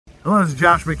Hello, this is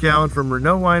Josh McCallan from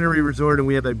Renault Winery Resort, and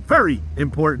we have a very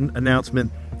important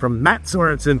announcement from Matt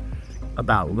Sorensen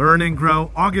about Learn and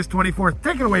Grow, August 24th.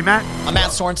 Take it away, Matt. I'm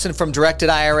Matt Sorensen from Directed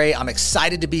IRA. I'm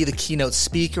excited to be the keynote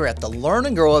speaker at the Learn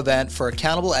and Grow event for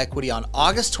Accountable Equity on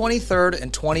August 23rd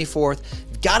and 24th.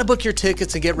 You've got to book your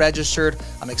tickets and get registered.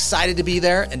 I'm excited to be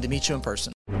there and to meet you in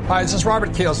person. Hi, this is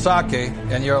Robert Kiyosaki,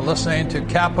 and you're listening to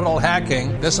Capital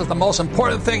Hacking. This is the most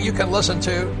important thing you can listen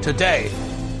to today.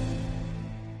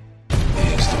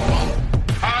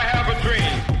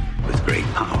 With great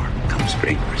power comes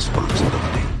great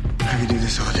responsibility. I could do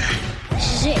this all day.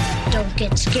 This is it. Don't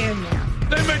get scared now.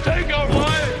 They may take our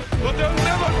lives, but they'll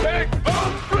never take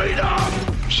our freedom!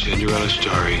 Cinderella's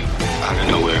story out of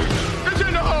nowhere. It's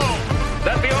in the hole!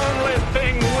 That the only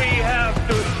thing we have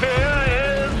to fear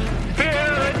is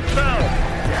fear itself!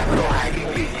 Capital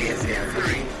Hacking begins in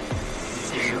 3,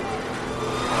 2,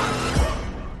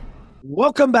 1.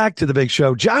 Welcome back to the big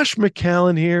show. Josh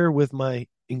McCallan here with my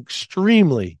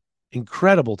extremely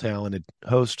incredible talented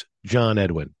host, John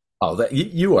Edwin. Oh,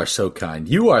 you are so kind.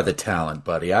 You are the talent,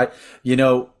 buddy.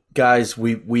 Guys,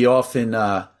 we often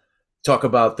talk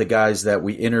about the guys that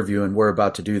we interview, and we're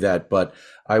about to do that. But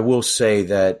I will say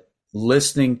that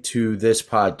listening to this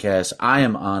podcast, I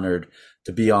am honored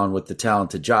to be on with the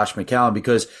talented Josh McCallan,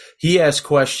 because he asks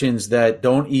questions that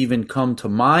don't even come to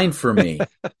mind for me.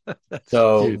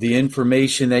 So the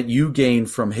information that you gain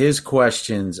from his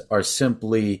questions are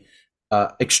simply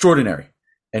extraordinary.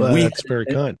 And that's very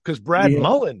kind, because Brad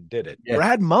Mullen did it. Yeah.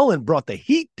 Brad Mullen brought the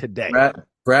heat today.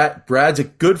 Brad's a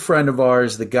good friend of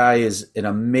ours. The guy is an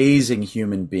amazing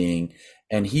human being,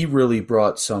 and he really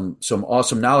brought some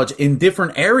awesome knowledge in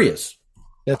different areas.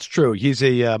 That's true. He's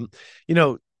a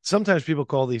sometimes people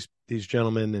call these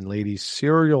gentlemen and ladies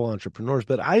serial entrepreneurs,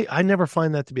 but I never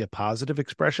find that to be a positive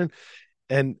expression.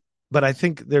 But I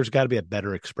think there's got to be a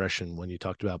better expression when you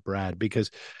talked about Brad, because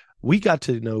we got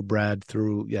to know Brad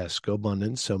through,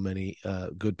 GoBundance. So many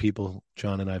good people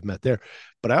John and I have met there.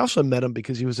 But I also met him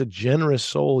because he was a generous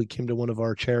soul. He came to one of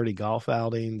our charity golf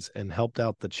outings and helped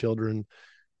out the children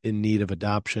in need of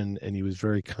adoption. And he was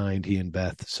very kind, he and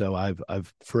Beth. So I've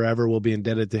forever will be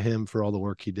indebted to him for all the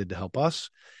work he did to help us.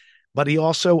 But he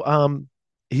also,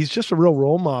 he's just a real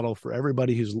role model for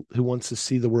everybody who wants to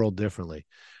see the world differently.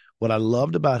 What I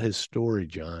loved about his story,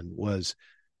 John, was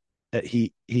that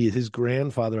his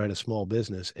grandfather had a small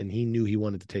business, and he knew he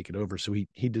wanted to take it over. So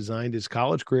he designed his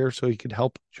college career so he could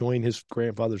help join his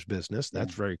grandfather's business.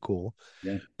 That's very cool.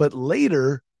 Yeah. But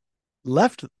later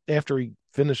left after he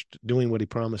finished doing what he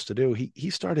promised to do. He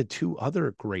started 2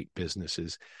 other great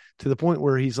businesses, to the point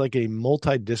where he's like a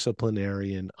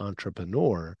multidisciplinary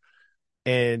entrepreneur.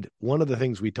 And one of the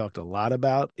things we talked a lot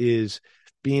about is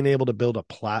being able to build a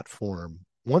platform.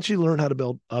 Once you learn how to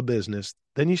build a business,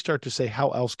 then you start to say, how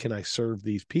else can I serve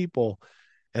these people?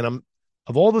 And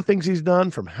of all the things he's done,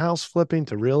 from house flipping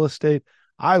to real estate,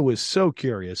 I was so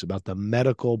curious about the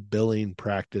medical billing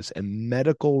practice and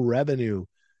medical revenue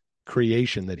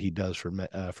creation that he does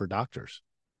for doctors.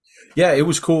 Yeah, it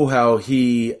was cool how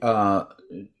he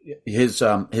his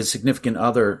significant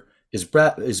other is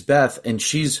Beth, and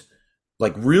she's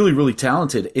like really, really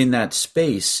talented in that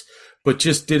space, but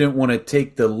just didn't want to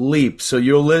take the leap. So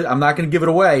I'm not going to give it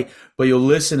away, but you'll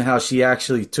listen how she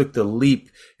actually took the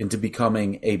leap into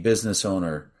becoming a business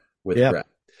owner with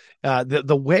Brad.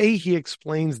 The way he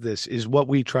explains this is what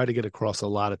we try to get across a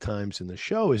lot of times in the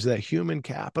show, is that human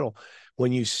capital,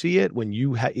 when you see it, when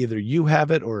you either you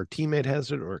have it, or a teammate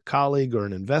has it, or a colleague, or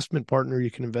an investment partner you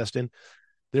can invest in,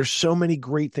 there's so many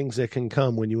great things that can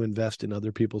come when you invest in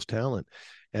other people's talent.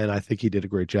 And I think he did a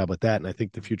great job with that. And I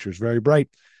think the future is very bright.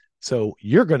 So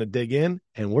you're going to dig in,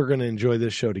 and we're going to enjoy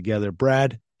this show together.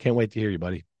 Brad, can't wait to hear you,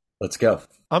 buddy. Let's go.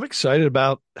 I'm excited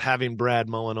about having Brad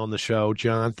Mullen on the show,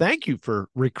 John. Thank you for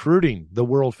recruiting the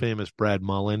world famous Brad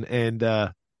Mullen and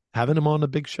having him on the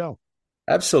big show.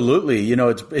 Absolutely.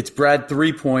 It's Brad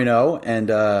 3.0, and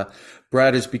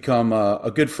Brad has become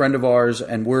a good friend of ours,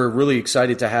 and we're really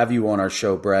excited to have you on our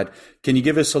show, Brad. Can you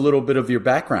give us a little bit of your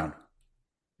background?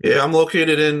 Yeah, I'm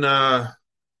located in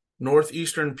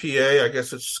northeastern PA, I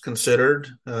guess it's considered,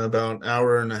 about an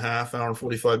hour and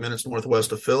 45 minutes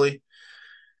northwest of Philly,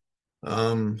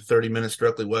 30 minutes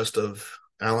directly west of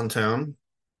Allentown.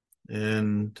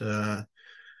 And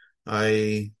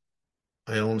I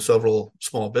own several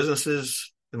small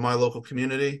businesses in my local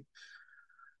community.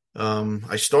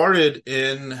 I started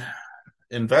in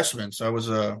investments. I was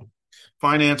a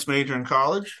finance major in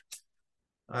college.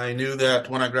 I knew that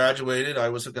when I graduated, I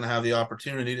was going to have the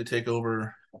opportunity to take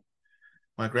over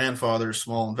my grandfather's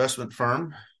small investment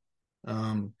firm,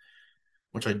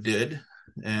 which I did.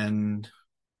 And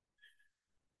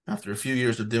after a few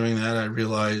years of doing that, I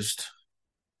realized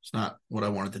it's not what I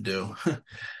wanted to do.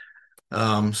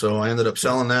 So I ended up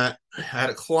selling that. I had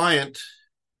a client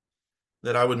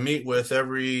that I would meet with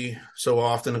every so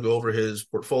often to go over his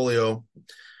portfolio,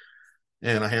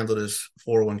 and I handled his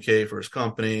 401k for his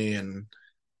company, and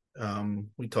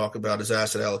we talk about his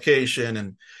asset allocation,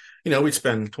 and we'd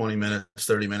spend 20 minutes,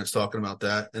 30 minutes talking about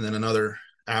that, and then another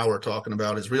hour talking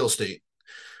about his real estate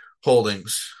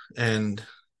holdings, and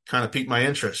kind of piqued my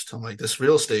interest. I'm like, this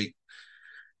real estate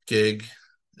gig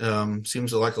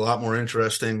seems like a lot more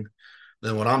interesting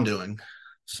than what I'm doing.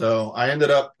 So I ended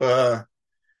up,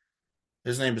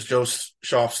 his name is Joe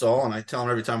Schaufstall, and I tell him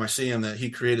every time I see him that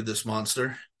he created this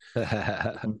monster.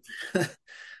 I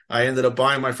ended up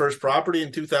buying my first property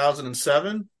in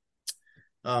 2007.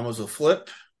 It was a flip,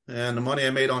 and the money I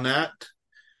made on that,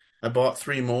 I bought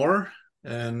 3 more,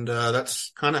 and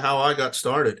that's kind of how I got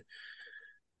started.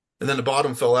 And then the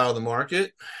bottom fell out of the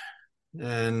market,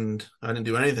 and I didn't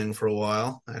do anything for a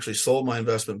while. I actually sold my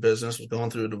investment business, was going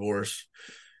through a divorce,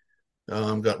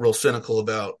 got real cynical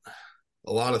about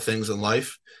a lot of things in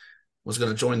life, was going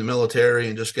to join the military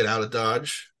and just get out of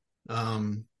Dodge.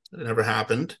 It never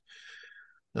happened.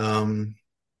 And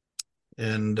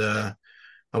I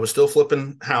was still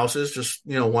flipping houses, just,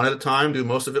 one at a time, do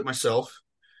most of it myself.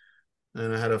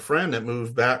 And I had a friend that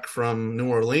moved back from New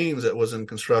Orleans that was in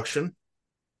construction.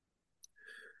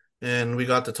 And we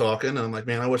got to talking, and I'm like,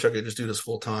 man, I wish I could just do this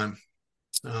full time.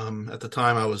 At the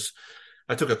time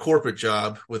I took a corporate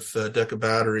job with Deca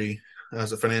Battery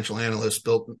as a financial analyst,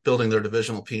 building their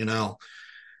divisional P&L.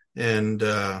 And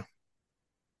I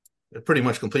pretty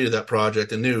much completed that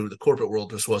project and knew the corporate world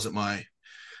just wasn't my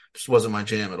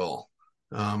jam at all.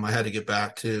 I had to get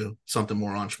back to something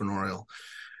more entrepreneurial.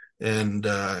 And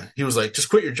he was like, just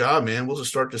quit your job, man. We'll just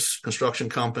start this construction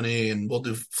company, and we'll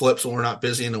do flips when we're not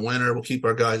busy in the winter. We'll keep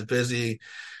our guys busy.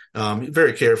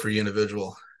 Very carefree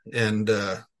individual. And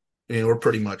we're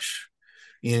pretty much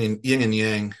yin and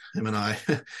yang, him and I,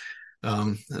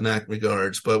 in that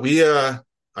regards. But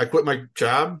I quit my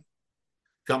job,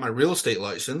 got my real estate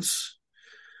license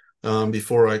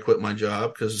before I quit my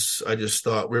job, because I just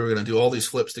thought we were going to do all these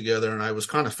flips together, and I was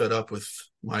kind of fed up with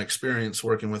my experience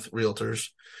working with realtors.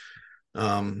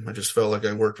 I just felt like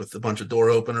I worked with a bunch of door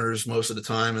openers most of the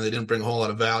time, and they didn't bring a whole lot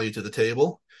of value to the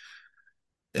table.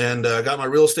 And I got my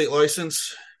real estate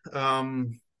license,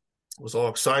 was all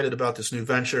excited about this new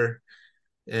venture,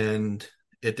 and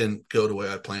it didn't go the way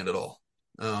I planned at all.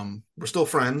 We're still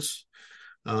friends,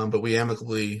 but we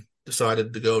amicably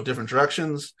decided to go different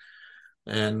directions.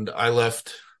 And I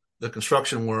left the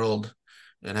construction world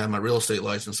and had my real estate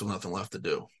license with nothing left to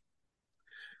do.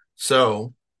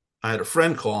 So I had a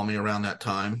friend call me around that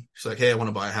time. He's like, hey, I want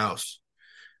to buy a house.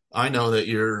 I know that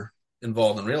you're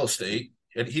involved in real estate.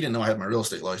 He didn't know I had my real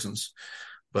estate license,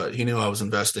 but he knew I was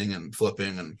investing and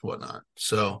flipping and whatnot.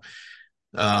 So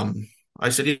I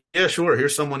said, yeah, sure.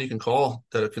 Here's someone you can call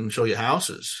that can show you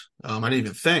houses. I didn't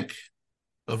even think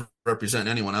of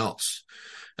representing anyone else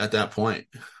at that point.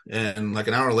 And like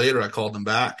an hour later, I called them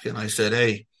back and I said,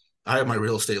 hey, I have my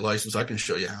real estate license. I can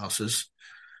show you houses.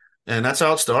 And that's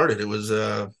how it started. It was,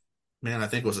 I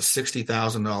think it was a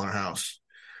 $60,000 house.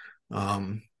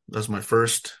 That was my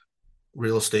first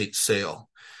real estate sale.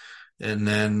 And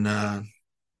then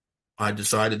I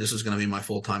decided this is going to be my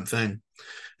full-time thing.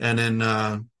 And then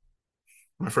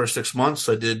my first 6 months,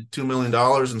 I did $2 million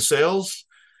in sales.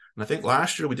 And I think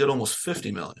last year we did almost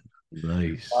 50 million.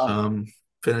 Nice.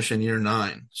 Finishing year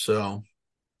 9. So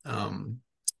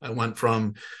I went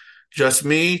from just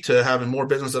me to having more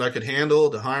business that I could handle,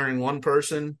 to hiring one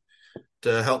person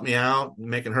to help me out,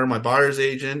 making her my buyer's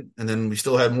agent. And then we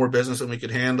still had more business than we could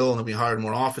handle. And then we hired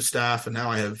more office staff. And now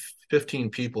I have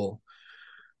 15 people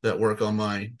that work on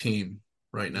my team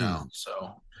right now.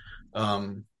 So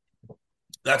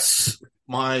that's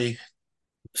my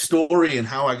story and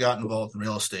how I got involved in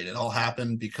real estate. It all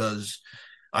happened because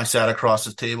I sat across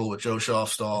the table with Joe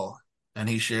Schaufstall, and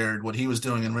he shared what he was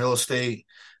doing in real estate,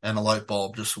 and a light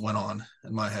bulb just went on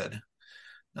in my head.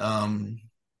 And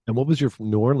what was your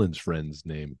New Orleans friend's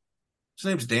name? His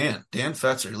name's Dan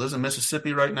Fetzer. He lives in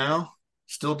Mississippi right now,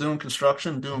 still doing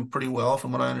construction, doing pretty well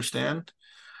from what I understand.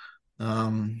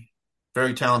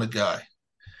 Very talented guy.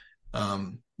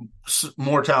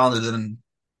 More talented than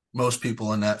most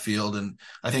people in that field. And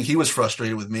I think he was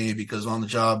frustrated with me because on the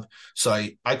job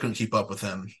site, I couldn't keep up with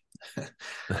him.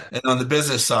 And on the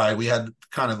business side, we had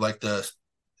kind of like an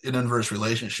inverse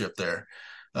relationship there.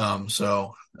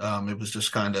 So it was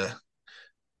just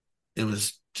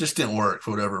just didn't work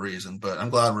for whatever reason, but I'm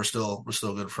glad we're still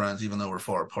good friends, even though we're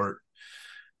far apart.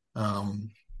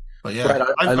 But yeah,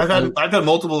 Right, I've had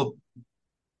multiple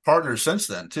partners since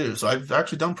then too. So I've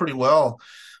actually done pretty well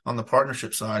on the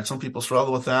partnership side. Some people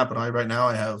struggle with that, but right now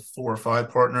I have 4 or 5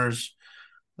 partners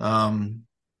in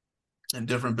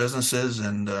different businesses,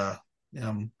 and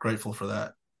I'm grateful for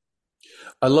that.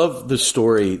 I love the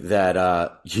story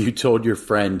that you told your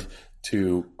friend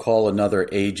to call another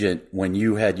agent when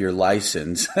you had your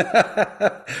license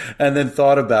and then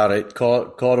thought about it,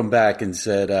 called him back and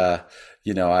said,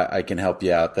 I can help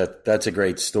you out. That's a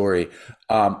great story.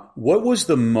 What was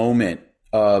the moment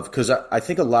of, because I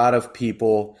think a lot of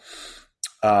people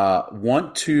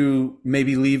want to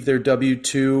maybe leave their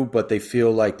W-2, but they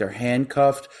feel like they're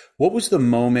handcuffed. What was the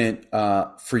moment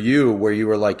for you where you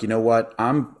were like, you know what,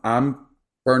 I'm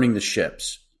burning the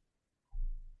ships?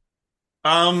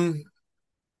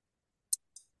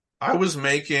 I was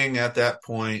making at that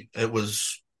point, it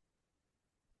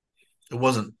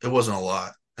wasn't a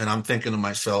lot. And I'm thinking to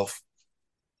myself,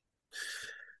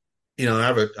 I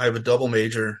have a double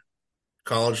major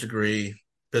college degree,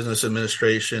 business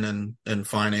administration and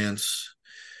finance.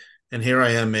 And here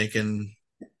I am making,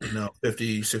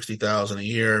 50, 60,000 a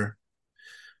year.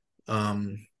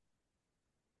 And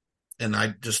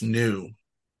I just knew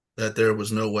that there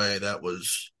was no way that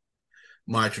was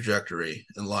my trajectory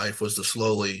in life, was to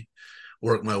slowly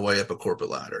work my way up a corporate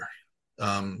ladder.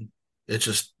 It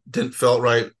just didn't felt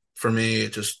right for me.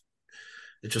 It just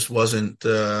wasn't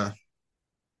my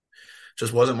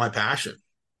passion.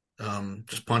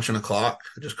 Just punching a clock.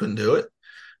 I just couldn't do it.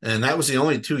 And that was the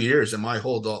only 2 years in my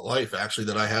whole adult life, actually,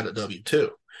 that I had a W-2.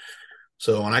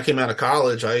 So when I came out of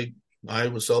college, I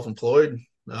was self-employed.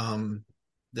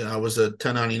 Then I was a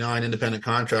 1099 independent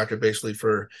contractor, basically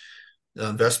for an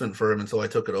investment firm, until I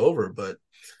took it over. But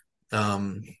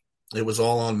it was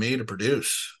all on me to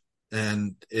produce.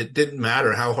 And it didn't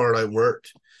matter how hard I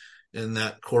worked in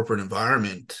that corporate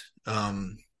environment.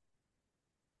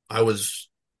 I was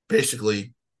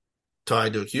basically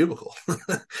tied to a cubicle.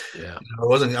 Yeah. I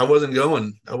wasn't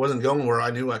going where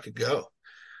I knew I could go.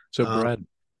 So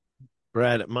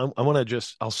Brad, I want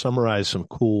to I'll summarize some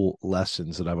cool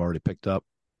lessons that I've already picked up.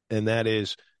 And that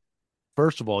is,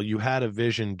 first of all, you had a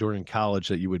vision during college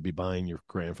that you would be buying your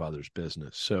grandfather's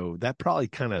business. So that probably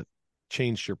kind of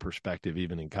changed your perspective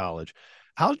even in college.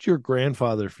 How did your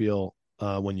grandfather feel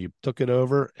when you took it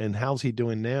over, and how's he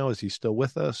doing now? Is he still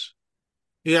with us?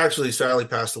 He actually sadly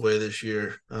passed away this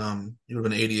year. He would have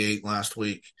been 88 last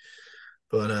week,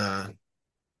 but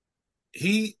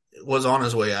he was on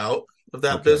his way out of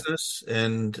that business.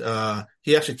 And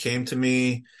he actually came to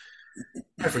me,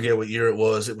 I forget what year it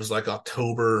was. It was like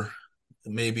October,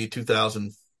 maybe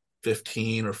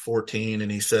 2015 or 14.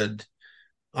 And he said,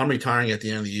 I'm retiring at the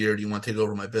end of the year. Do you want to take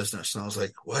over my business? And I was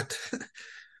like, what?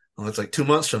 Well, it's like 2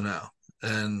 months from now.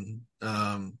 And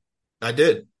I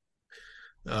did.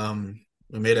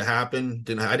 We made it happen.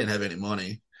 I didn't have any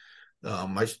money.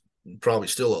 I probably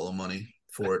still owe money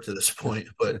for it to this point,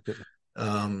 but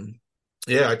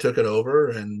I took it over,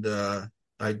 and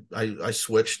I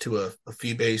switched to a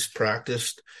fee-based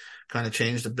practice, kind of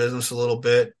changed the business a little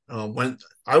bit. When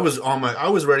I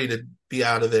was ready to be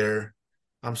out of there.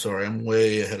 I'm sorry, I'm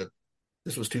way ahead of.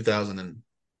 This was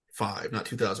 2005, not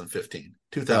 2015.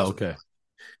 2000. Oh, okay.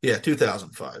 Yeah,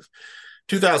 2005.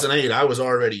 2008, I was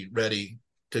already ready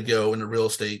to go into real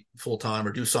estate full time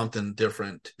or do something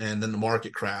different. And then the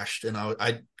market crashed, and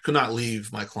I could not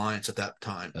leave my clients at that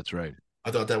time. That's right.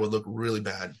 I thought that would look really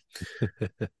bad.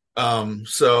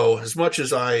 So as much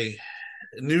as I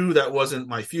knew that wasn't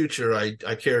my future,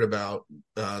 I cared about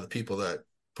the people that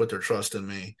put their trust in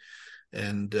me.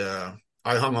 And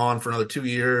I hung on for another 2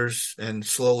 years and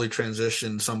slowly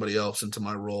transitioned somebody else into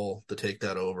my role to take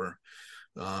that over.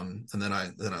 And then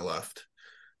I left.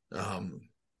 I've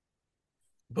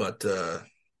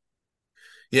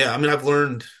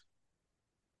learned,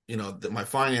 that my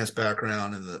finance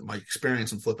background and my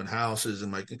experience in flipping houses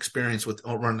and my experience with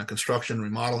running a construction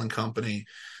remodeling company,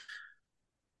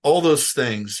 all those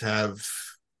things have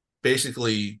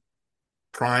basically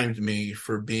primed me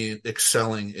for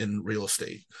excelling in real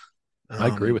estate. I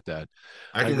agree with that.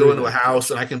 I can go into a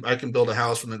house and I can build a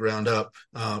house from the ground up.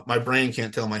 My brain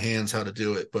can't tell my hands how to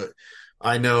do it, but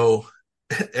I know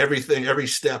everything, every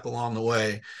step along the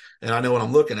way, and I know what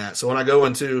I'm looking at. So when I go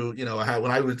into,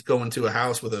 when I would go into a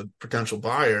house with a potential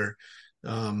buyer,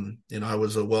 I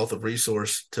was a wealth of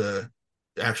resource to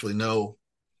actually know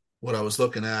what I was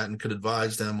looking at and could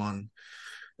advise them on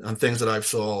things that I've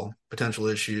saw, potential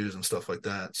issues and stuff like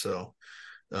that. So,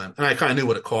 and I kind of knew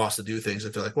what it cost to do things.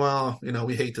 If they're like, well,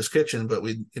 we hate this kitchen, but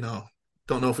we,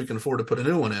 don't know if we can afford to put a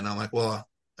new one in. I'm like, well,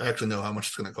 I actually know how much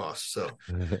it's going to cost. So,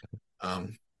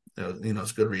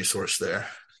 it's a good resource there.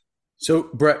 So,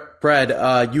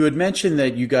 Brad, you had mentioned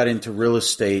that you got into real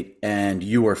estate and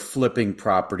you are flipping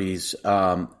properties.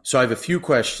 So I have a few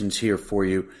questions here for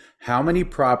you. How many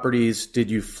properties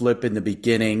did you flip in the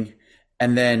beginning?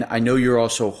 And then I know you're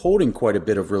also holding quite a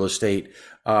bit of real estate.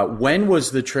 When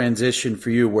was the transition for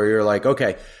you where you're like,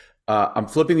 okay, I'm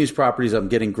flipping these properties, I'm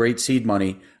getting great seed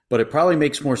money, but it probably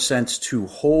makes more sense to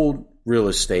hold real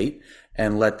estate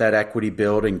and let that equity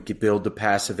build and build the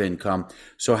passive income.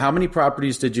 So how many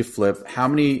properties did you flip? How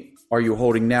many are you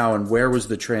holding now? And where was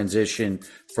the transition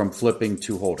from flipping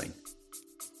to holding?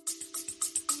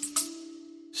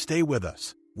 Stay with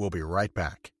us. We'll be right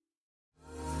back.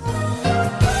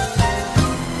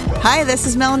 Hi, this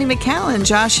is Melanie McCallan.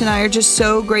 Josh and I are just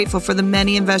so grateful for the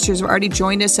many investors who have already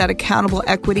joined us at Accountable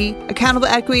Equity. Accountable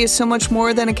Equity is so much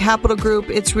more than a capital group.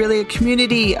 It's really a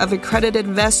community of accredited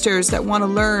investors that want to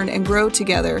learn and grow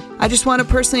together. I just want to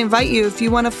personally invite you, if you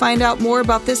want to find out more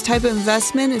about this type of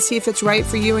investment and see if it's right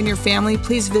for you and your family,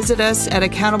 please visit us at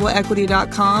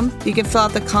accountableequity.com. You can fill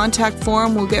out the contact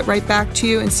form. We'll get right back to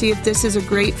you and see if this is a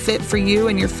great fit for you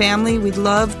and your family. We'd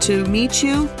love to meet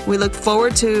you. We look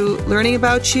forward to learning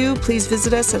about you. Please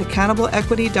visit us at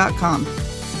accountableequity.com.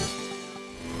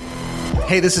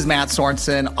 Hey, this is Matt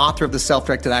Sorensen, author of the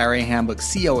Self-Directed IRA Handbook,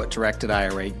 CEO at Directed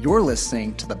IRA. You're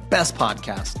listening to the best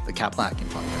podcast, the Capital Hacking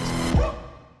Podcast.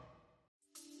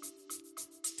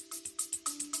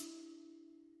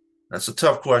 That's a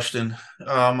tough question.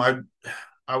 I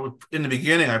would, in the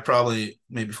beginning, I probably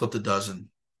maybe flipped a dozen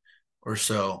or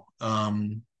so.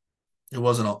 It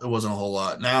wasn't a whole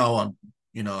lot. Now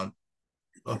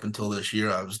up until this year,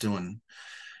 I was doing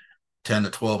 10 to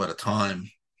 12 at a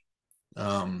time.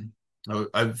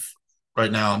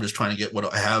 Right now, I'm just trying to get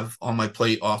what I have on my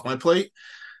plate off my plate.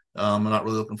 I'm not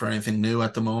really looking for anything new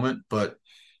at the moment, but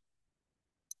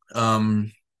I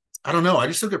don't know. I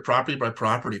just look at property by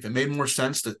property. If it made more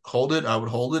sense to hold it, I would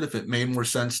hold it. If it made more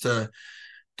sense to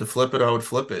flip it, I would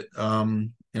flip it. I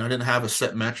didn't have a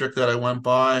set metric that I went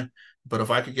by. But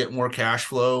if I could get more cash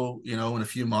flow, in a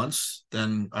few months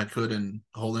than I could in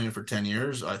holding it for 10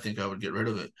 years, I think I would get rid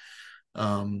of it.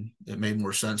 It made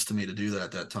more sense to me to do that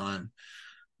at that time.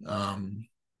 And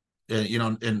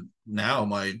now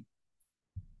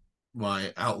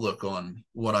my outlook on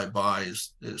what I buy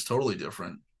is totally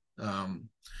different. I'm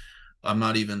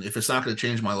not even, if it's not going to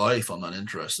change my life, I'm not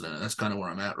interested in it. That's kind of where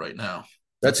I'm at right now.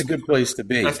 That's a good place to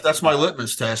be. That's my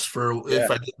litmus test for if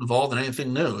I get involved in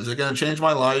anything new. Is it going to change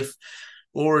my life,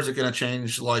 or is it going to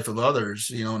change the life of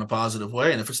others, in a positive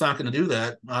way? And if it's not going to do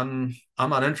that, I'm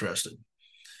not interested.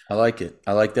 I like it.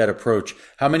 I like that approach.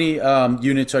 How many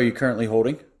units are you currently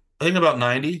holding? I think about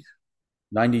 90.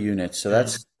 90 units. So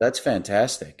that's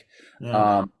fantastic.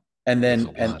 Yeah.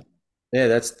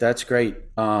 That's great.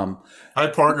 I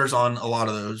have partners on a lot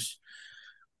of those.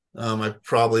 I might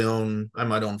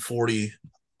own 40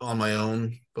 on my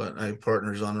own, but I have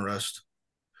partners on the rest.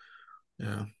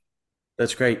 Yeah.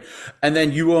 That's great. And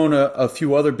then you own a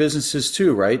few other businesses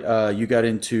too, right? You got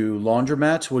into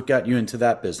laundromats. What got you into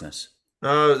that business?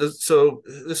 So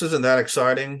this isn't that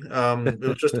exciting. It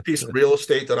was just a piece of real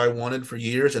estate that I wanted for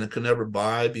years and I could never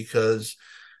buy because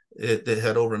it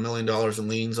had over $1 million in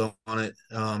liens on it.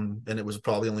 And it was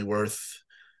probably only worth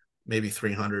maybe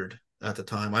 300 at the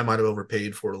time. I might have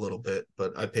overpaid for it a little bit,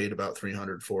 but I paid about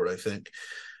 300 for it, I think.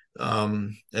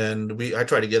 I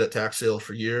tried to get a tax sale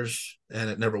for years and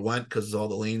it never went because all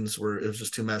the liens it was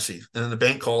just too messy. And then the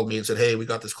bank called me and said, "Hey, we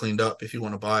got this cleaned up. If you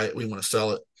want to buy it, we want to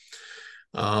sell it."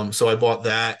 So I bought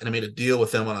that and I made a deal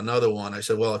with them on another one. I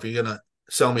said, "Well, if you're going to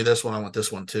sell me this one, I want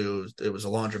this one too." It was a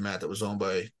laundromat that was owned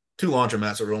by two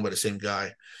laundromats that were owned by the same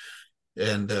guy.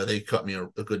 And they cut me a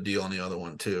good deal on the other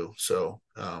one too. So,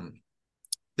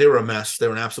 they were a mess. They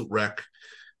were an absolute wreck.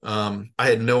 I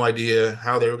had no idea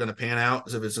how they were going to pan out,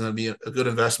 as if it's going to be a good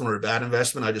investment or a bad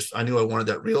investment. I knew I wanted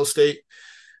that real estate.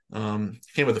 It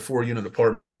came with a 4-unit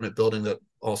apartment building that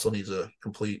also needs a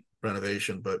complete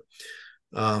renovation. But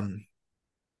we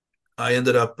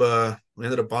ended up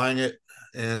buying it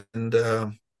and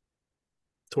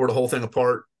tore the whole thing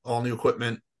apart, all new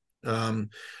equipment,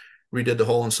 redid the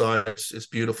whole inside. It's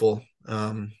beautiful.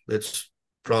 It's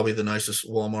probably the nicest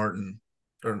laundromat.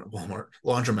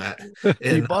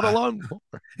 You bought a lawnmower.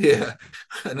 Yeah.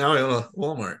 Now I own a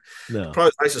Walmart. No.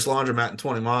 Probably the nicest laundromat in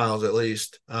 20 miles at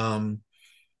least. I'm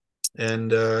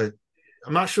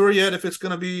not sure yet if it's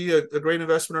going to be a great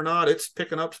investment or not. It's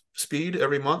picking up speed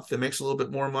every month. It makes a little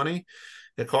bit more money.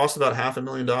 It costs about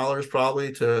 $500,000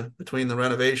 probably between the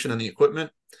renovation and the equipment.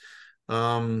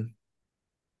 So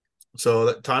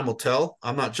that time will tell.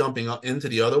 I'm not jumping up into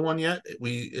the other one yet.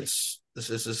 This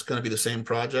is going to be the same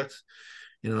project.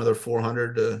 another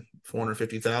 400 to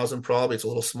 450,000 probably. It's a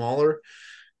little smaller.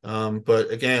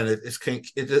 But again,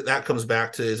 that comes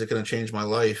back to, is it going to change my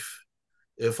life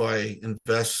if I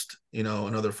invest,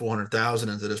 another 400,000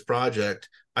 into this project?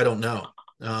 I don't know.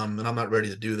 And I'm not ready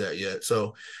to do that yet.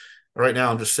 So right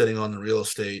now I'm just sitting on the real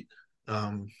estate.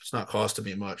 It's not costing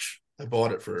me much. I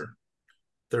bought it for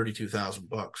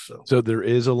 $32,000. So there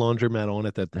is a laundromat on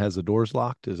it that has the doors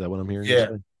locked. Is that what I'm hearing? Yeah. You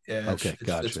say? Yeah. Okay.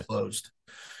 Gotcha. It's closed.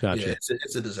 Gotcha. Yeah.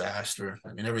 It's a disaster.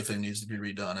 I mean, everything needs to be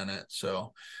redone in it.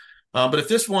 So, but if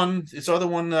this other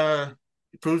one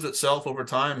proves itself over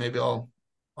time, maybe I'll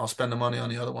spend the money on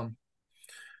the other one.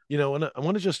 And I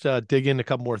want to just dig in a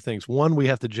couple more things. One, we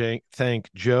have to thank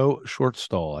Joe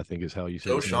Shortstall, I think is how you say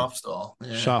Joe his name. Shopstall.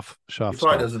 Yeah. Shopstall.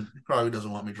 He probably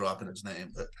doesn't want me dropping his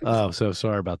name. But oh, so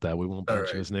sorry about that. We won't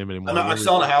mention his name anymore. I'm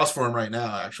selling a house for him right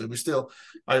now. Actually,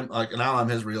 now I'm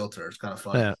his realtor. It's kind of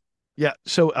fun. Yeah. Yeah.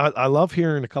 So I love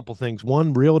hearing a couple things.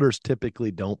 One, realtors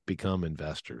typically don't become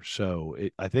investors. So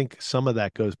I think some of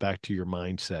that goes back to your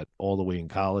mindset all the way in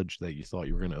college that you thought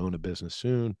you were going to own a business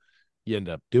soon. You end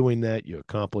up doing that. You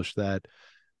accomplish that.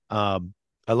 I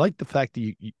like the fact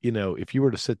that if you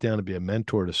were to sit down and be a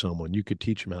mentor to someone, you could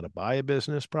teach them how to buy a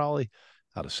business, probably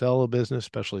how to sell a business,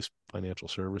 especially financial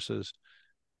services.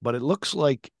 But it looks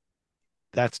like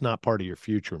that's not part of your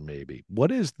future, maybe.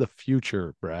 What is the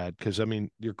future, Brad? Because, I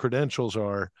mean, your credentials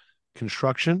are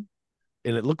construction,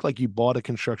 and it looked like you bought a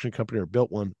construction company or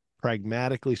built one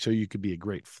pragmatically so you could be a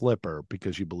great flipper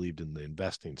because you believed in the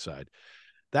investing side.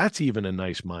 That's even a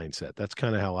nice mindset. That's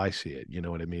kind of how I see it. You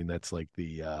know what I mean? That's like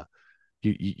the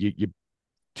you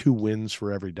 2 wins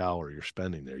for every dollar you're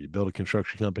spending there. You build a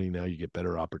construction company, now you get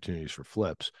better opportunities for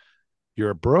flips.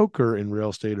 You're a broker in real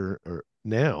estate or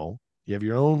now you have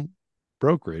your own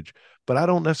brokerage, but I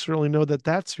don't necessarily know that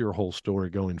that's your whole story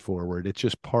going forward. It's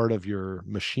just part of your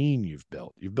machine you've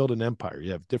built. You've built an empire.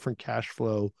 You have different cash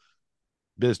flow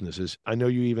businesses. I know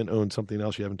you even own something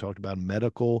else you haven't talked about,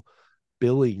 medical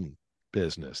billing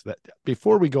business. That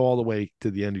before we go all the way to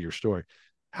the end of your story,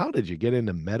 how did you get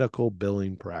into medical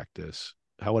billing practice?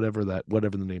 Whatever the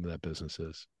name of that business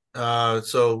is.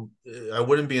 So I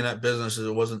wouldn't be in that business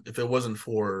if it wasn't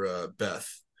for Beth.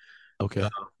 Okay.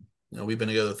 We've been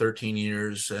together 13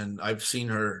 years and I've seen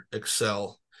her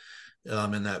excel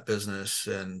in that business.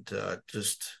 And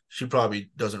she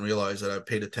probably doesn't realize that I've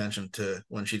paid attention to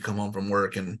when she'd come home from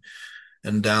work and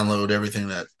download everything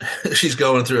that she's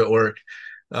going through at work.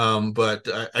 But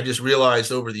I just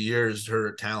realized over the years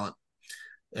her talent.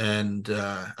 And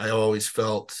I always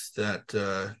felt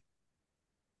that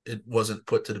it wasn't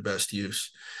put to the best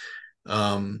use.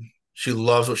 She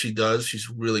loves what she does. She's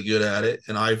really good at it.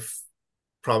 And I've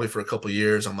probably for a couple of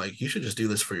years, I'm like, you should just do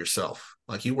this for yourself.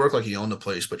 Like you work like you own the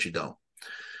place, but you don't.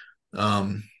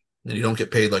 And you don't get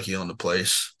paid like you own the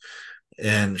place.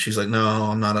 And she's like, no,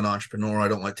 I'm not an entrepreneur. I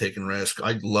don't like taking risks.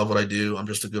 I love what I do. I'm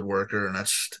just a good worker. And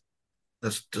that's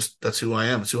who I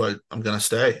am. It's who I'm going to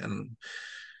stay. And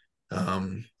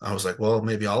I was like, well,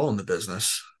 maybe I'll own the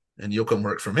business and you'll come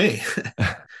work for me.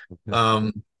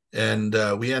 And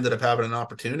we ended up having an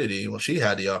opportunity. Well, she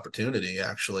had the opportunity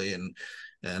actually.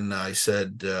 And I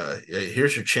said,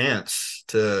 here's your chance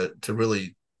to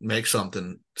really make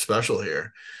something special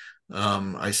here.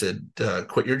 I said,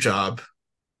 quit your job.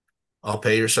 I'll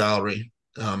pay your salary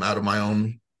out of my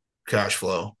own cash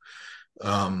flow.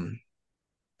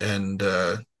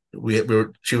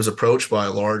 She was approached by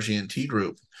a large E&T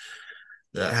group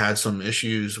that had some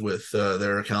issues with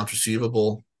their accounts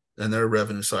receivable and their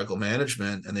revenue cycle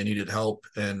management, and they needed help.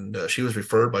 And she was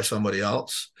referred by somebody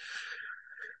else.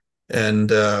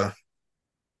 And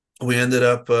we ended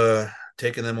up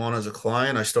taking them on as a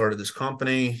client. I started this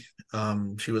company.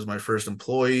 She was my first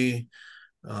employee.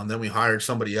 Then we hired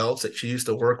somebody else that she used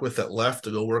to work with that left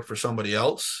to go work for somebody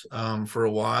else for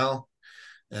a while.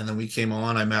 And then we came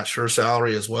on. I matched her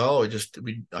salary as well.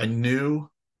 I knew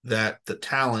that the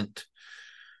talent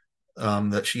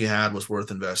that she had was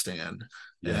worth investing in.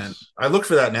 Yes. And I look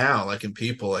for that now, like in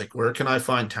people, like where can I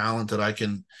find talent that I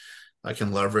can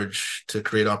leverage to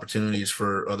create opportunities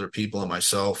for other people and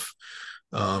myself,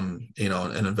 and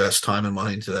invest time and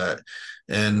money into that.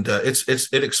 And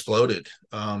it exploded.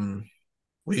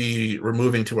 We were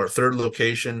moving to our 3rd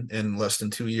location in less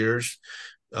than 2 years.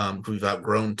 We've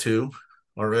outgrown 2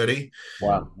 already.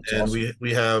 Wow. And awesome.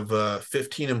 we have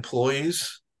 15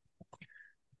 employees,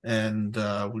 and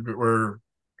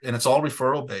and it's all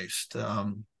referral based.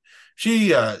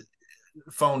 She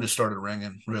phone just started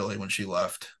ringing really when she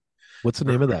left. What's the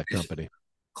name of that company?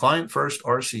 Client First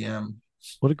RCM.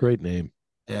 What a great name.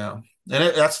 Yeah.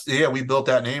 And we built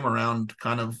that name around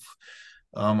kind of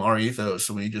our ethos.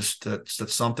 So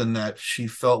that's something that she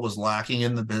felt was lacking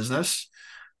in the business.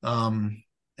 And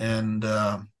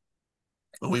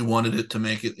we wanted it to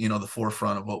make it, the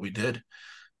forefront of what we did.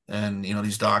 And,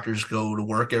 these doctors go to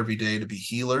work every day to be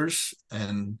healers,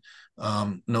 and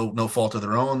no fault of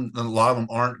their own. And a lot of them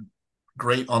aren't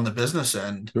great on the business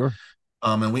end. Sure.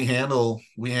 And we handle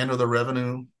the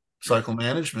revenue cycle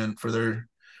management for their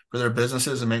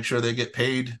businesses and make sure they get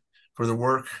paid for the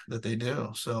work that they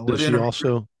do. So does she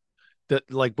also,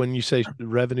 that, like, when you say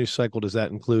revenue cycle, does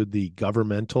that include the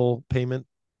governmental payment,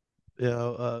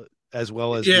 as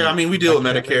well as? Yeah, I mean, we deal with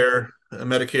Medicare,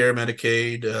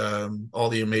 Medicaid, all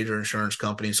the major insurance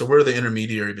companies. So we're the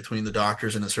intermediary between the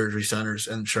doctors and the surgery centers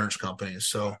and insurance companies.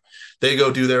 So they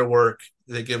go do their work.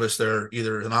 They give us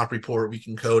either an op report. We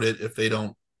can code it if they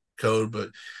don't code, but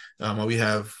we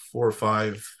have 4 or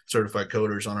 5 certified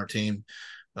coders on our team.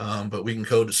 But we can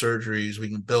code the surgeries. We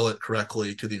can bill it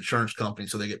correctly to the insurance company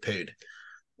so they get paid.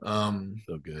 So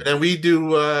good. And we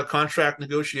do contract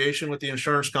negotiation with the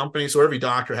insurance company. So every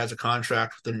doctor has a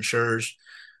contract with the insurers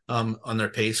on their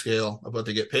pay scale of what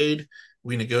they get paid.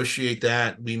 We negotiate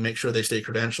that. We make sure they stay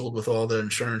credentialed with all the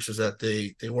insurances that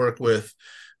they work with.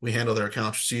 We handle their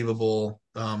accounts receivable,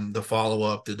 the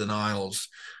follow-up, the denials.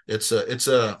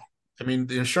 The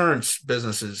insurance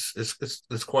business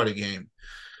is quite a game.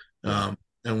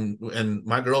 And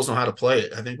my girls know how to play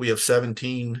it. I think we have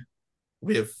 15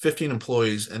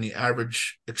 employees, and the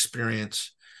average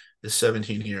experience is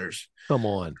 17 years. Come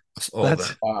on.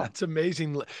 That's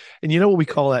amazing. And you know what we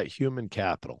call that? Human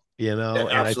capital, Yeah, and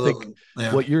I think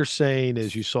what you're saying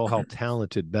is you saw how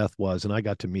talented Beth was. And I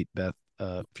got to meet Beth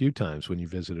a few times when you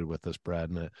visited with us,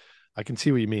 Brad. And I can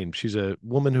see what you mean. She's a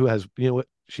woman who has,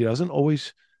 she doesn't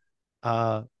always,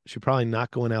 she's probably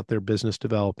not going out there business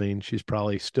developing. She's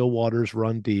probably still waters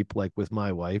run deep, like with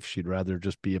my wife. She'd rather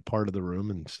just be a part of the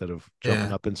room instead of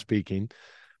jumping up and speaking.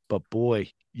 But boy,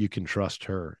 you can trust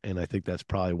her. And I think that's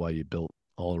probably why you built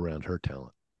all around her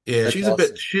talent. Yeah, she's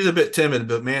a bit timid,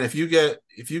 but man, if you get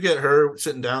her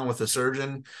sitting down with a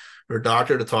surgeon or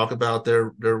doctor to talk about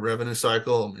their revenue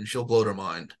cycle, I mean, she'll blow their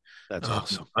mind. That's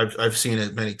awesome. I've seen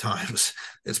it many times.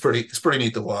 It's pretty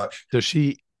neat to watch. Does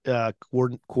she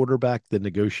quarterback the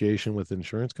negotiation with the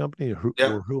insurance company,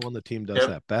 or who on the team does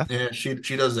that? Beth? Yeah, she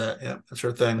does that. Yeah, that's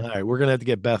her thing. All right, we're gonna have to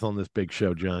get Beth on this big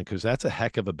show, John, because that's a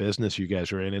heck of a business you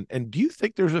guys are in. And do you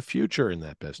think there's a future in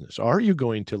that business? Are you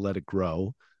going to let it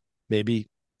grow, maybe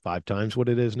 5 times what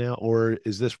it is now, or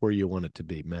is this where you want it to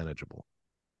be manageable?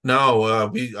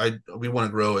 No, we want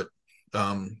to grow it.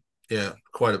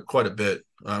 Quite a bit.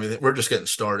 I mean, we're just getting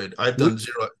started.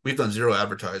 We've done zero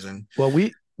advertising. Well,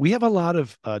 we have a lot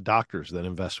of doctors that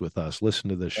invest with us, listen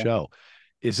to this show.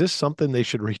 Is this something they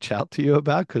should reach out to you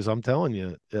about? Because I'm telling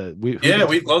you,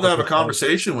 we'd love to have a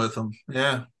conversation with them.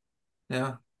 Yeah.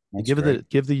 Give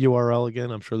the URL again.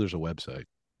 I'm sure there's a website.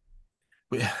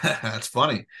 That's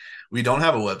funny. We don't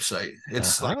have a website.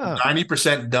 It's like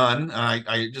 90% done.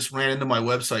 I just ran into my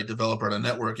website developer at a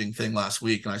networking thing last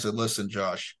week, and I said, "Listen,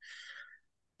 Josh,"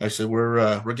 I said,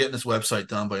 "We're getting this website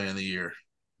done by the end of the year."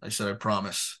 I said, "I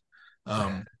promise."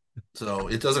 So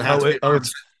it doesn't have to be.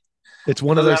 It's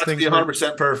one of those things. Be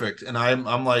 100% perfect, and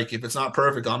I'm like, if it's not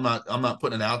perfect, I'm not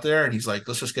putting it out there. And he's like,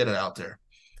 "Let's just get it out there."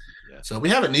 Yeah. So we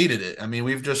haven't needed it. I mean,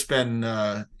 we've just been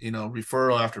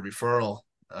referral after referral.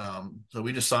 So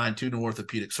we just signed 2 new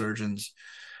orthopedic surgeons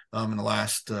in the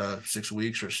last 6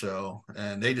 weeks or so,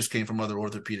 and they just came from other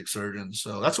orthopedic surgeons.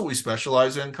 So that's what we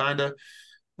specialize in, kind of.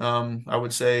 I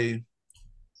would say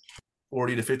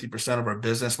 40 to 50% of our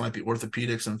business might be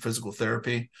orthopedics and physical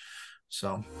therapy.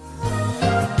 So.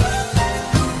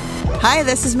 Hi,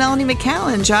 this is Melanie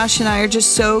McCallan. Josh and I are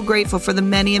just so grateful for the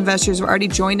many investors who have already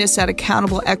joined us at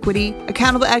Accountable Equity.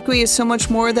 Accountable Equity is so much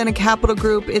more than a capital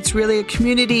group. It's really a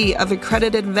community of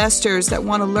accredited investors that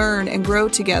want to learn and grow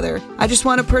together. I just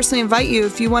want to personally invite you,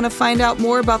 if you want to find out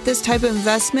more about this type of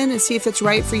investment and see if it's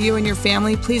right for you and your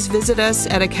family, please visit us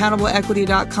at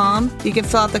accountableequity.com. You can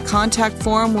fill out the contact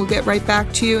form. We'll get right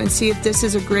back to you and see if this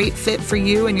is a great fit for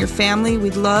you and your family.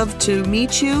 We'd love to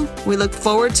meet you. We look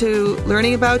forward to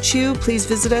learning about you. Please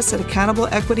visit us at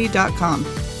accountableequity.com.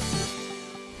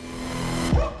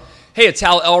 Hey, it's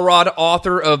Hal Elrod,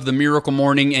 author of The Miracle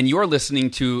Morning, and you're listening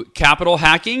to Capital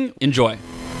Hacking. Enjoy.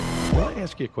 I want to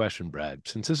ask you a question, Brad,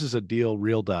 since this is a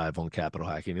real dive on capital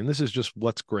hacking, and this is just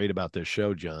what's great about this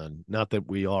show, John. Not that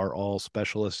we are all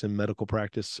specialists in medical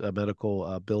practice,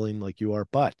 medical billing like you are,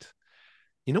 but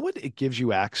you know what it gives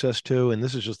you access to, and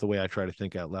this is just the way I try to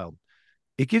think out loud.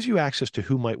 It gives you access to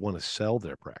who might want to sell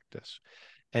their practice.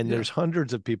 And there's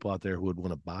hundreds of people out there who would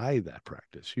want to buy that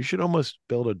practice. You should almost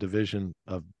build a division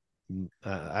of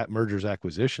mergers,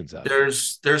 acquisitions out there.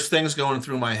 There's things going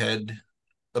through my head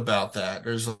about that.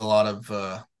 There's a lot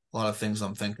of things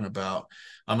I'm thinking about.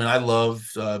 I mean, I love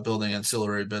building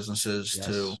ancillary businesses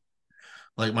too. Yes.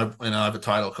 Like I have a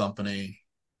title company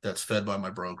that's fed by my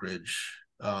brokerage.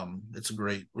 It's a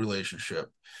great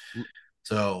relationship.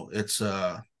 So it's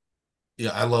yeah,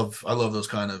 I love those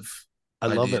kind of I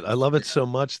love it. ideas. I love it so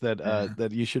much that Yeah.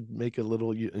 that you should make a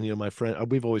little. My friend,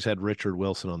 we've always had Richard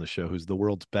Wilson on the show, who's the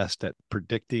world's best at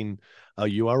predicting a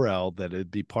URL that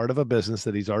it'd be part of a business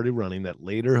that he's already running that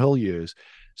later he'll use.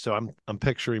 So I'm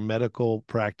picturing medical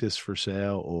practice for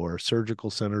sale or surgical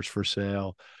centers for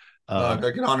sale. I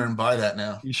better get on there and buy that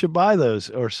now. You should buy those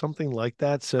or something like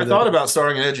that. So I that thought about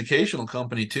starting an educational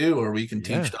company too, where we can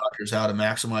yeah, teach doctors how to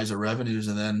maximize their revenues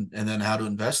and then how to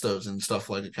invest those in stuff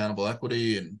like accountable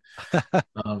equity and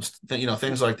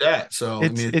things like that. So I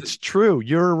mean, it's true.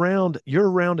 You're around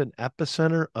an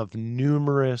epicenter of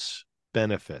numerous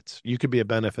benefits. You could be a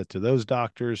benefit to those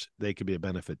doctors. They could be a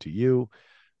benefit to you.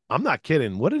 I'm not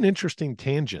kidding. What an interesting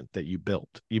tangent that you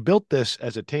built. You built this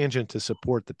as a tangent to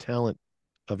support the talent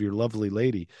of your lovely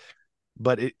lady,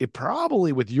 but it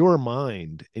probably with your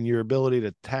mind and your ability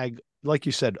to tag, like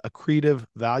you said, accretive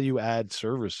value add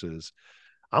services.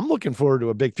 I'm looking forward to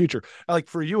a big future. Like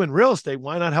for you in real estate,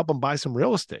 why not help them buy some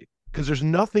real estate? Because there's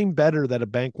nothing better that a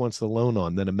bank wants to loan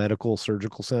on than a medical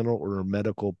surgical center or a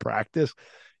medical practice.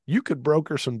 You could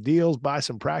broker some deals, buy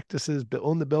some practices,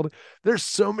 own the building. There's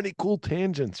so many cool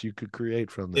tangents you could create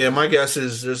from this. yeah, my guess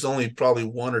is there's only probably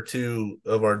one or two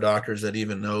of our doctors that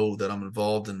even know that I'm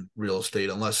involved in real estate,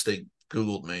 unless they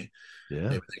Googled me. Yeah.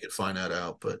 Maybe they could find that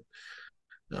out, but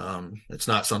it's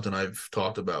not something I've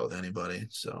talked about with anybody.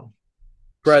 So,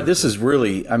 Brad, this is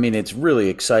really, I mean, it's really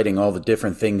exciting, all the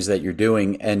different things that you're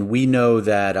doing. And we know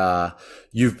that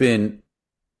you've been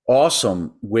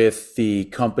awesome with the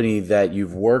company that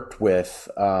you've worked with,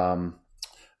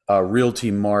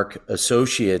 Realty Mark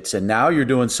Associates, and now you're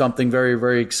doing something very,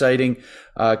 very exciting.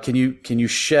 Can you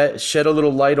shed a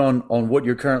little light on what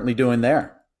you're currently doing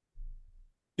there?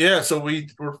 yeah, so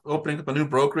we're opening up a new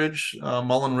brokerage.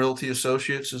 Mullen Realty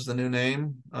Associates is the new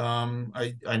name.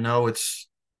 I know it's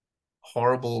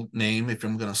horrible name if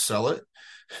I'm going to sell it.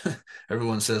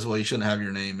 Everyone says, well, you shouldn't have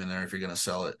your name in there if you're going to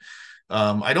sell it.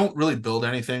 I don't really build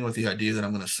anything with the idea that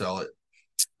I'm going to sell it.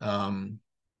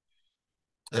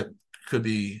 That could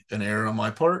be an error on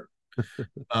my part.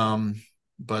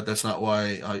 But that's not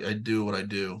why I do what I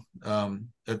do.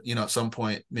 At some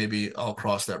point, maybe I'll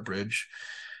cross that bridge.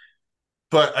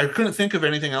 But I couldn't think of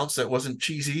anything else that wasn't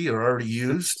cheesy or already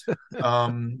used.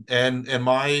 And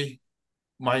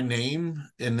my name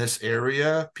in this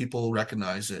area, people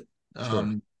recognize it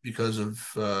because of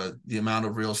the amount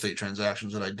of real estate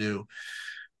transactions that I do.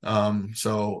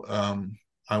 So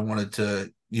I wanted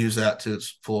to use that to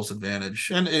its fullest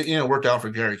advantage, and it worked out for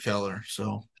Gary Keller.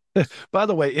 So, by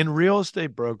the way, in real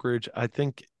estate brokerage, I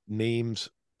think names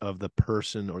of the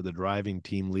person or the driving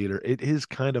team leader, it is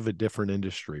kind of a different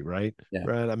industry, right? Yeah.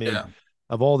 Right. I mean,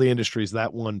 of all the industries,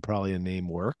 that one probably a name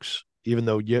works, even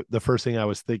though the first thing I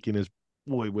was thinking is,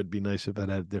 boy, it would be nice if it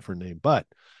had a different name. But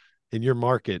in your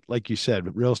market, like you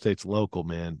said, real estate's local,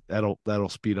 man. That'll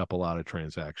speed up a lot of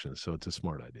transactions. So it's a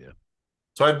smart idea.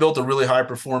 So I built a really high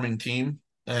performing team,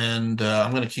 and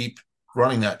I'm going to keep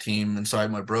running that team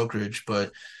inside my brokerage.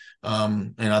 But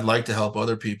and I'd like to help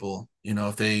other people,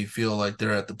 if they feel like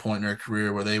they're at the point in their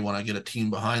career where they want to get a team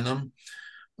behind them.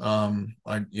 I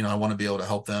want to be able to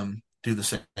help them do the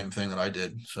same thing that I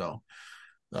did. So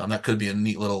that could be a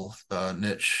neat little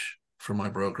niche for my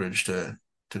brokerage to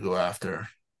go after.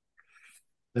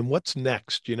 And what's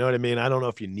next? You know what I mean? I don't know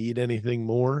if you need anything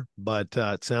more, but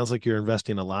it sounds like you're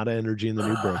investing a lot of energy in the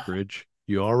new brokerage.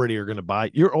 You already are going to buy.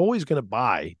 You're always going to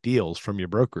buy deals from your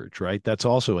brokerage, right? That's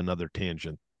also another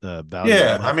tangent. Value.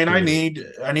 Yeah, I mean, I need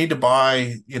to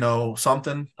buy,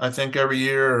 something. I think every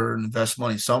year or invest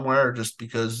money somewhere, just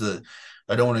because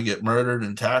I don't want to get murdered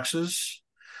in taxes.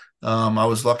 I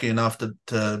was lucky enough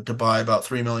to buy about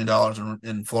 $3 million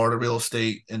in Florida real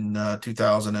estate in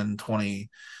 2020.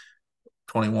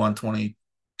 21,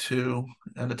 22,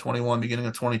 end of 21, beginning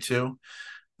of 22.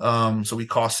 So we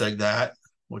cost seg that,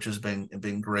 which has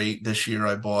been great. This year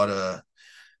I bought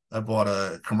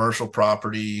a commercial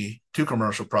property, two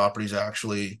commercial properties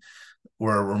actually,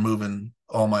 where we're moving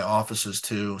all my offices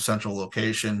to central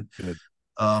location. Good.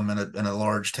 In a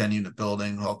large 10-unit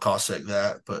building. I'll cost seg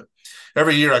that. But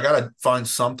every year I got to find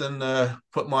something to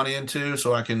put money into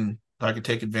so I can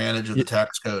take advantage of the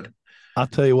tax code. I'll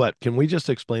tell you what, can we just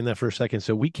explain that for a second?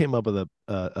 So we came up with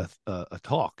a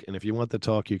talk, and if you want the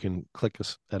talk, you can click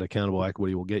us at Accountable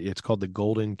Equity. We'll get you. It's called the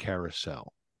Golden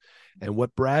Carousel. And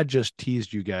what Brad just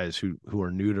teased you guys who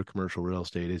are new to commercial real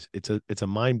estate is it's a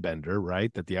mind bender,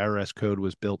 right? That the IRS code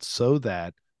was built so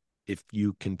that if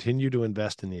you continue to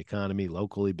invest in the economy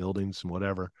locally, buildings and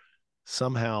whatever,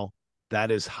 somehow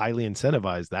that is highly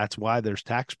incentivized. That's why there's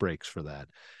tax breaks for that.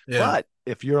 Yeah. But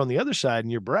if you're on the other side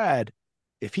and you're Brad,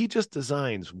 if he just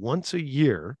designs once a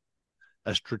year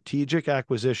a strategic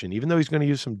acquisition, even though he's going to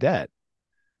use some debt,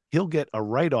 he'll get a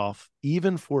write-off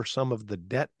even for some of the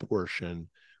debt portion,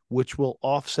 which will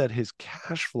offset his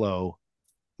cash flow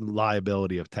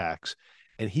liability of tax.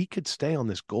 And he could stay on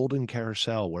this golden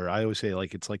carousel where I always say,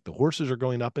 like, it's like the horses are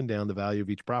going up and down the value of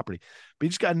each property, but you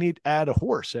just got to add a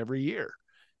horse every year.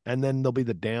 And then there'll be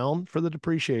the down for the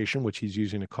depreciation, which he's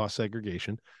using a cost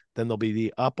segregation. Then there'll be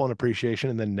the up on appreciation.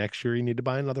 And then next year you need to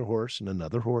buy another horse and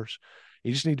another horse.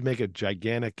 You just need to make a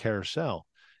gigantic carousel.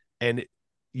 And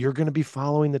you're going to be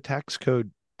following the tax code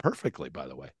perfectly, by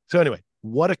the way. So anyway,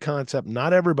 what a concept.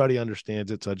 Not everybody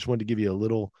understands it. So I just wanted to give you a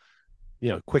little,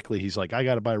 quickly. He's like, I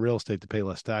got to buy real estate to pay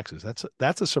less taxes.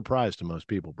 That's a surprise to most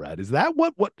people, Brad. Is that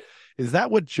is that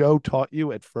what Joe taught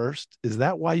you at first? Is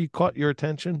that why you caught your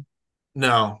attention?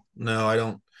 No, I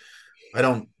don't,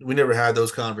 we never had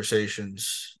those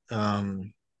conversations.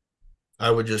 I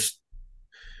would just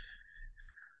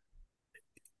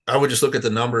look at the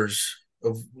numbers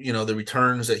of, the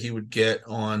returns that he would get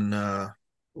on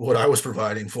what I was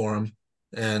providing for him,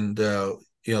 and the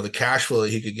cash flow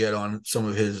that he could get on some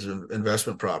of his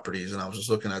investment properties. And I was just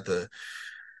looking at the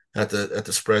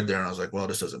spread there, and I was like, well,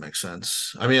 this doesn't make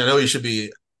sense. I mean, I know you should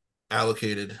be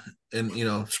allocated and,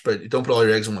 spread. Don't put all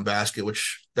your eggs in one basket,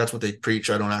 which that's what they preach.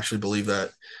 I don't actually believe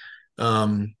that.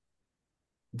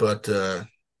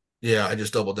 Yeah, I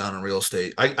just doubled down on real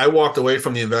estate. I walked away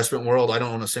from the investment world. I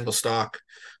don't own a single stock,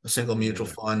 a single mutual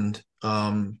fund,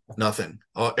 nothing.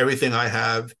 Everything I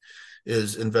have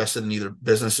is invested in either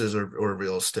businesses or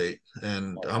real estate.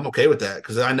 And I'm okay with that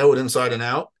because I know it inside and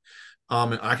out,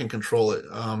 and I can control it.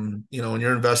 When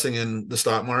you're investing in the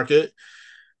stock market,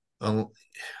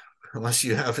 unless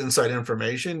you have inside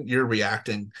information, you're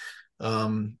reacting.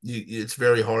 It's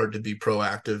very hard to be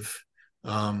proactive.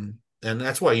 And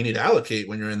that's why you need to allocate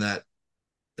when you're in that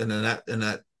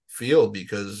field,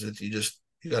 because you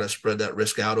got to spread that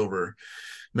risk out over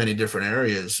many different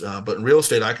areas. But in real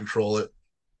estate, I control it.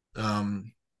 I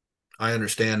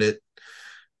understand it.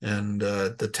 And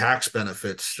the tax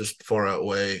benefits just far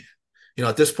outweigh,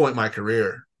 at this point in my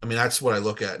career, I mean, that's what I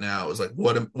look at now is like,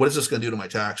 what is this going to do to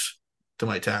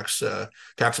my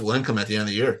taxable income at the end of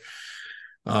the year?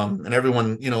 And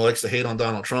everyone, likes to hate on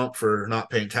Donald Trump for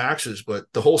not paying taxes, but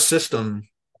the whole system,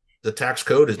 the tax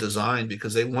code is designed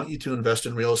because they want you to invest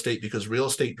in real estate because real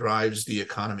estate drives the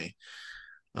economy.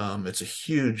 It's a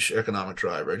huge economic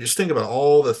driver. Just think about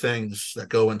all the things that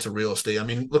go into real estate. I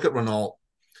mean, look at Renault.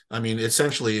 I mean,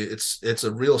 essentially it's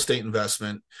a real estate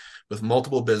investment with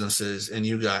multiple businesses, and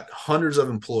you got hundreds of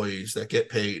employees that get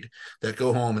paid, that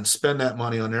go home and spend that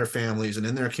money on their families and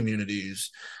in their communities,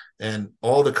 and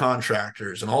all the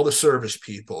contractors and all the service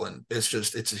people. And it's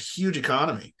a huge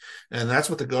economy. And that's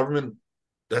what the government,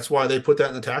 that's why they put that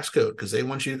in the tax code, because they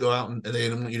want you to go out and they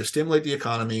want you to stimulate the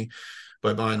economy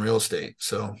by buying real estate.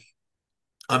 So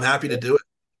I'm happy to do it.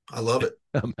 I love it.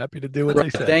 I'm happy to do what they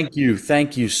say.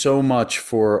 Thank you so much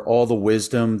for all the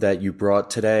wisdom that you brought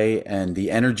today and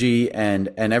the energy and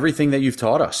everything that you've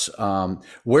taught us.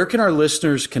 Where can our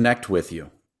listeners connect with you?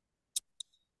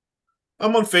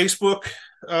 I'm on Facebook.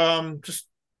 I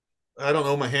don't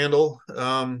know my handle.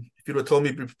 If you'd have told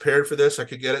me to be prepared for this, I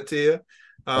could get it to you.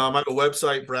 I have a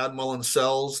website,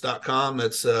 bradmullensells.com.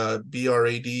 That's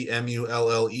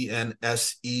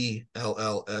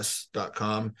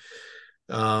BradMullensells.com.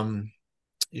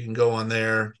 You can go on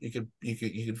there. You could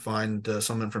find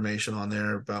some information on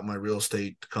there about my real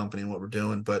estate company and what we're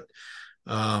doing. But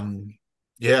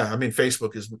yeah, I mean,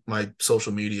 Facebook is my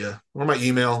social media, or my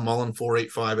email,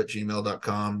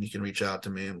 mullen485@gmail.com. You can reach out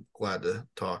to me. I'm glad to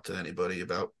talk to anybody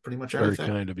about pretty much everything.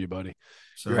 Very kind of you, buddy.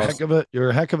 So, you're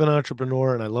a heck of an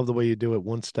entrepreneur, and I love the way you do it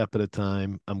one step at a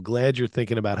time. I'm glad you're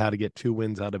thinking about how to get 2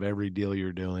 wins out of every deal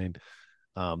you're doing.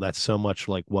 That's so much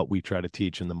like what we try to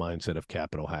teach in the mindset of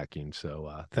capital hacking.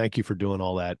 So thank you for doing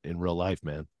all that in real life,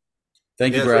 man.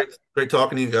 Thank you, Brad. Great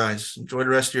talking to you guys. Enjoy the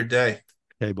rest of your day.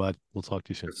 Hey, bud. We'll talk to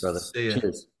you soon. Brother. See ya.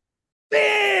 Cheers.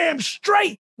 Damn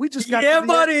straight. We just got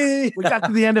buddy. We got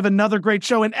to the end of another great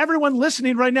show. And everyone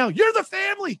listening right now, you're the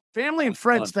family and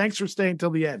friends. Thanks for staying till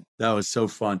the end. That was so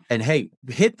fun. And hey,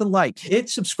 hit the like,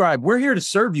 hit subscribe. We're here to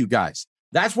serve you guys.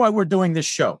 That's why we're doing this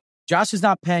show. Josh is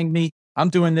not paying me. I'm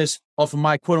doing this off of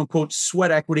my quote unquote sweat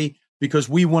equity because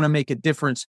we want to make a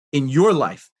difference in your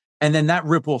life. And then that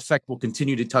ripple effect will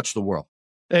continue to touch the world.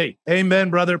 Hey, amen,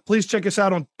 brother. Please check us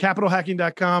out on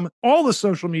capitalhacking.com, all the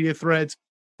social media threads.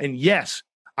 And yes,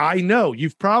 I know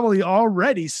you've probably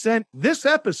already sent this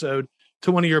episode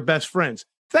to one of your best friends.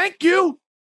 Thank you.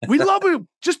 We love you.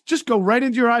 Just go right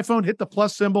into your iPhone, hit the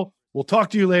plus symbol. We'll talk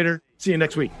to you later. See you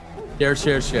next week.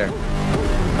 Share.